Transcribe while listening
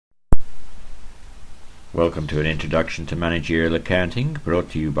Welcome to an introduction to managerial accounting, brought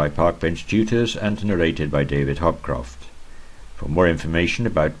to you by Parkbench Tutors and narrated by David Hopcroft. For more information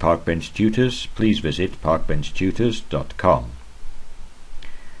about Parkbench Tutors, please visit parkbenchtutors.com.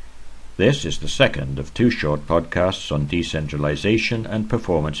 This is the second of two short podcasts on decentralization and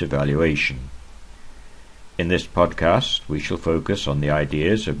performance evaluation. In this podcast, we shall focus on the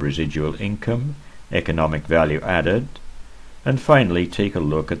ideas of residual income, economic value added, and finally take a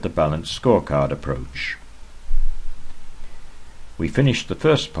look at the balanced scorecard approach. We finished the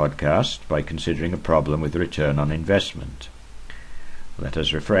first podcast by considering a problem with return on investment. Let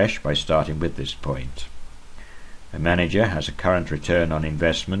us refresh by starting with this point. A manager has a current return on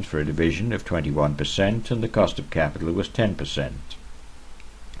investment for a division of 21% and the cost of capital was 10%.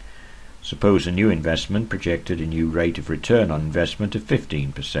 Suppose a new investment projected a new rate of return on investment of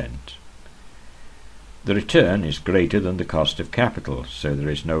 15%. The return is greater than the cost of capital, so there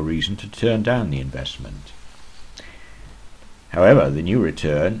is no reason to turn down the investment. However, the new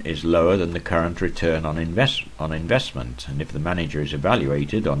return is lower than the current return on investment, and if the manager is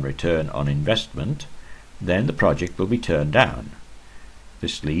evaluated on return on investment, then the project will be turned down.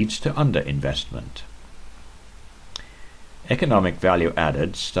 This leads to underinvestment. Economic value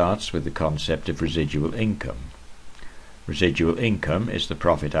added starts with the concept of residual income. Residual income is the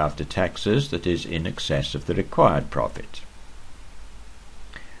profit after taxes that is in excess of the required profit.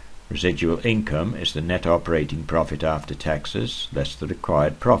 Residual income is the net operating profit after taxes less the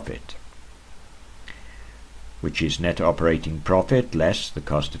required profit, which is net operating profit less the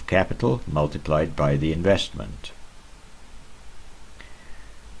cost of capital multiplied by the investment.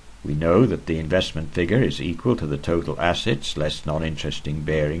 We know that the investment figure is equal to the total assets less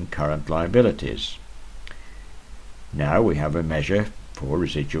non-interest-bearing current liabilities. Now we have a measure for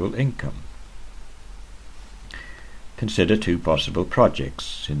residual income. Consider two possible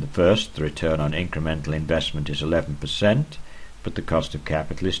projects. In the first, the return on incremental investment is 11%, but the cost of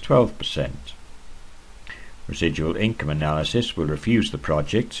capital is 12%. Residual income analysis will refuse the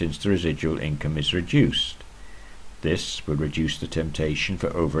project since the residual income is reduced. This will reduce the temptation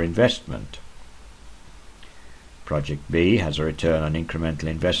for overinvestment. Project B has a return on incremental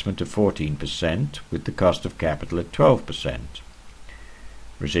investment of 14% with the cost of capital at 12%.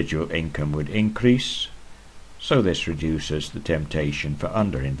 Residual income would increase, so this reduces the temptation for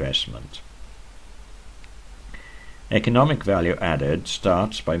underinvestment. Economic value added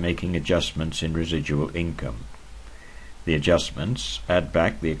starts by making adjustments in residual income. The adjustments add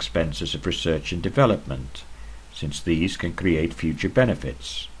back the expenses of research and development, since these can create future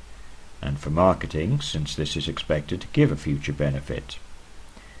benefits, and for marketing, since this is expected to give a future benefit.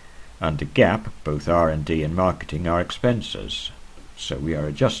 Under GAAP, both R&D and marketing are expenses, so we are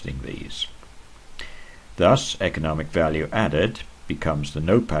adjusting these. Thus, economic value added becomes the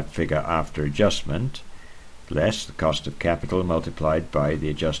NOPAT figure after adjustment, less the cost of capital multiplied by the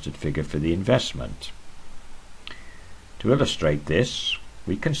adjusted figure for the investment. To illustrate this,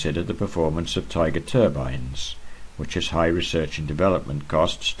 we consider the performance of Tiger turbines, which has high research and development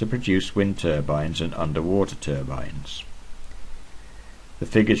costs to produce wind turbines and underwater turbines. The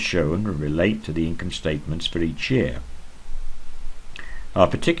figures shown relate to the income statements for each year. Our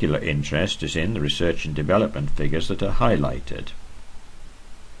particular interest is in the research and development figures that are highlighted.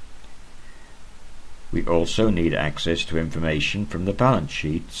 We also need access to information from the balance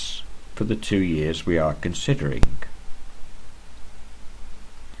sheets for the 2 years we are considering.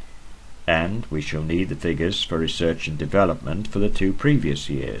 And we shall need the figures for research and development for the 2 previous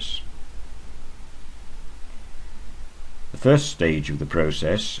years. The first stage of the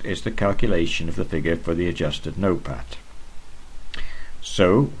process is the calculation of the figure for the adjusted NOPAT.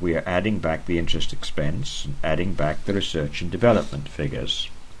 So we are adding back the interest expense and adding back the research and development figures.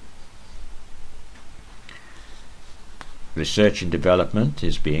 Research and development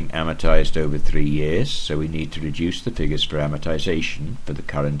is being amortized over 3 years, so we need to reduce the figures for amortization for the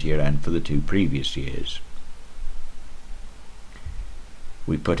current year and for the 2 previous years.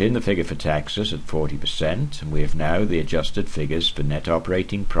 We put in the figure for taxes at 40%, and we have now the adjusted figures for net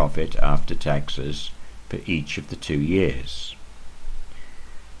operating profit after taxes for each of the 2 years.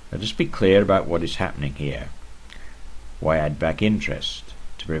 Let us be clear about what is happening here. Why add back interest?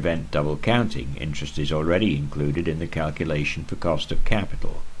 To prevent double counting, interest is already included in the calculation for cost of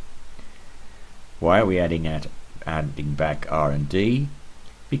capital. Why are we adding back R&D?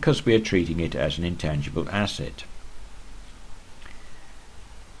 Because we are treating it as an intangible asset.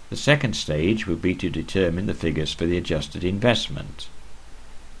 The second stage will be to determine the figures for the adjusted investment.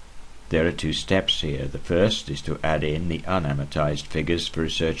 There are 2 steps here. The first is to add in the unamortized figures for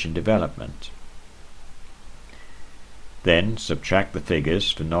research and development. Then subtract the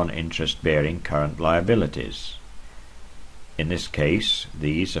figures for non-interest-bearing current liabilities. In this case,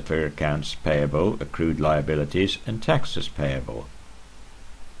 these are for accounts payable, accrued liabilities, and taxes payable.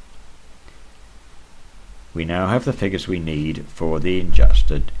 We now have the figures we need for the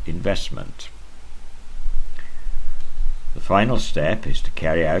adjusted investment. The final step is to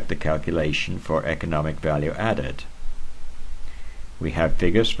carry out the calculation for economic value added. We have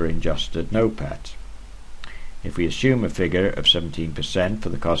figures for adjusted NOPAT. If we assume a figure of 17% for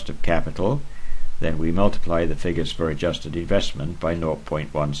the cost of capital, then we multiply the figures for adjusted investment by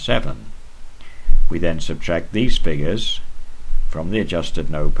 0.17. We then subtract these figures from the adjusted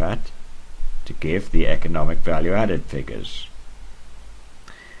NOPAT to give the economic value added figures.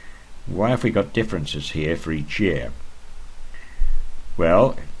 Why have we got differences here for each year?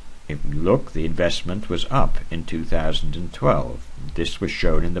 Well, if we look, the investment was up in 2012. This was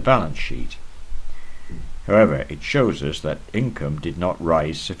shown in the balance sheet. However, it shows us that income did not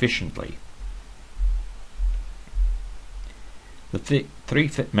rise sufficiently. The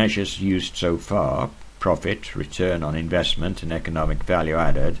three measures used so far, profit, return on investment, and economic value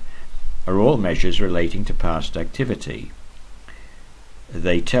added, are all measures relating to past activity.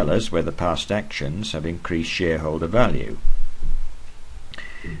 They tell us whether past actions have increased shareholder value.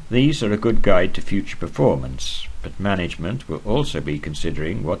 These are a good guide to future performance, but management will also be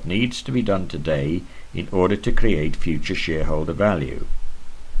considering what needs to be done today in order to create future shareholder value.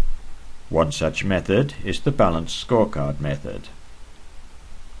 One such method is the balanced scorecard method.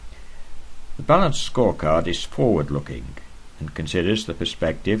 The balanced scorecard is forward-looking and considers the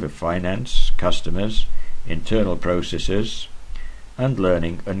perspective of finance, customers, internal processes, and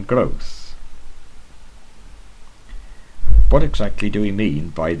learning and growth. What exactly do we mean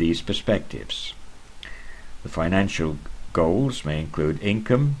by these perspectives? The financial goals may include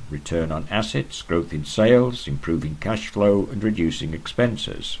income, return on assets, growth in sales, improving cash flow, and reducing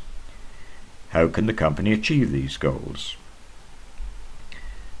expenses. How can the company achieve these goals?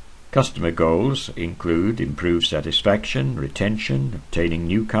 Customer goals include improved satisfaction, retention, obtaining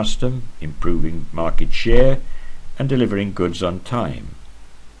new custom, improving market share, and delivering goods on time.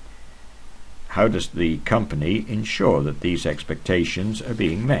 How does the company ensure that these expectations are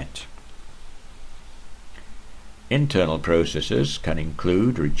being met? Internal processes can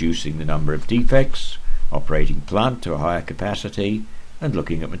include reducing the number of defects, operating plant to a higher capacity, and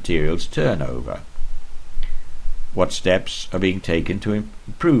looking at materials turnover. What steps are being taken to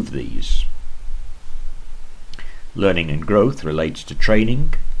improve these? Learning and growth relates to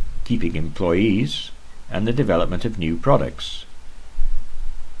training, keeping employees, and the development of new products.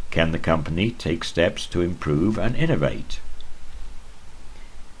 Can the company take steps to improve and innovate?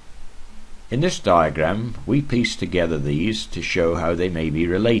 In this diagram, we piece together these to show how they may be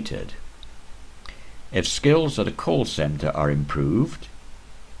related. If skills at a call center are improved,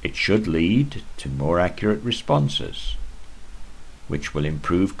 it should lead to more accurate responses, which will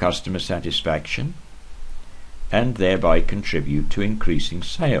improve customer satisfaction and thereby contribute to increasing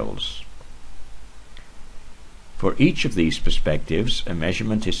sales. For each of these perspectives, a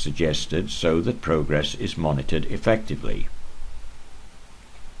measurement is suggested so that progress is monitored effectively.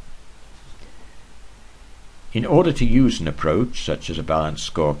 In order to use an approach such as a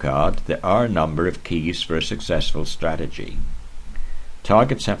balanced scorecard, there are a number of keys for a successful strategy.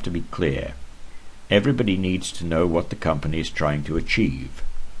 Targets have to be clear. Everybody needs to know what the company is trying to achieve.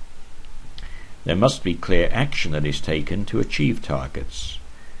 There must be clear action that is taken to achieve targets.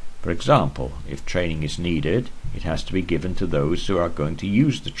 For example, if training is needed, it has to be given to those who are going to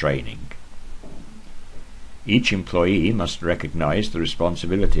use the training. Each employee must recognize the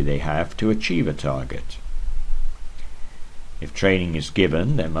responsibility they have to achieve a target. If training is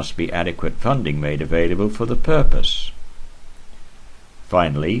given, there must be adequate funding made available for the purpose.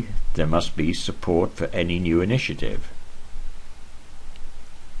 Finally, there must be support for any new initiative.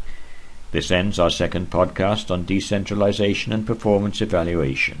 This ends our second podcast on decentralization and performance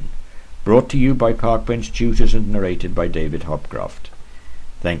evaluation, brought to you by Parkbench Tutors and narrated by David Hopcroft.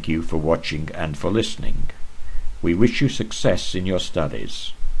 Thank you for watching and for listening. We wish you success in your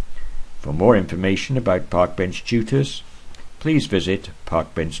studies. For more information about Parkbench Tutors, please visit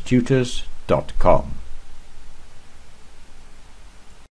parkbenchtutors.com.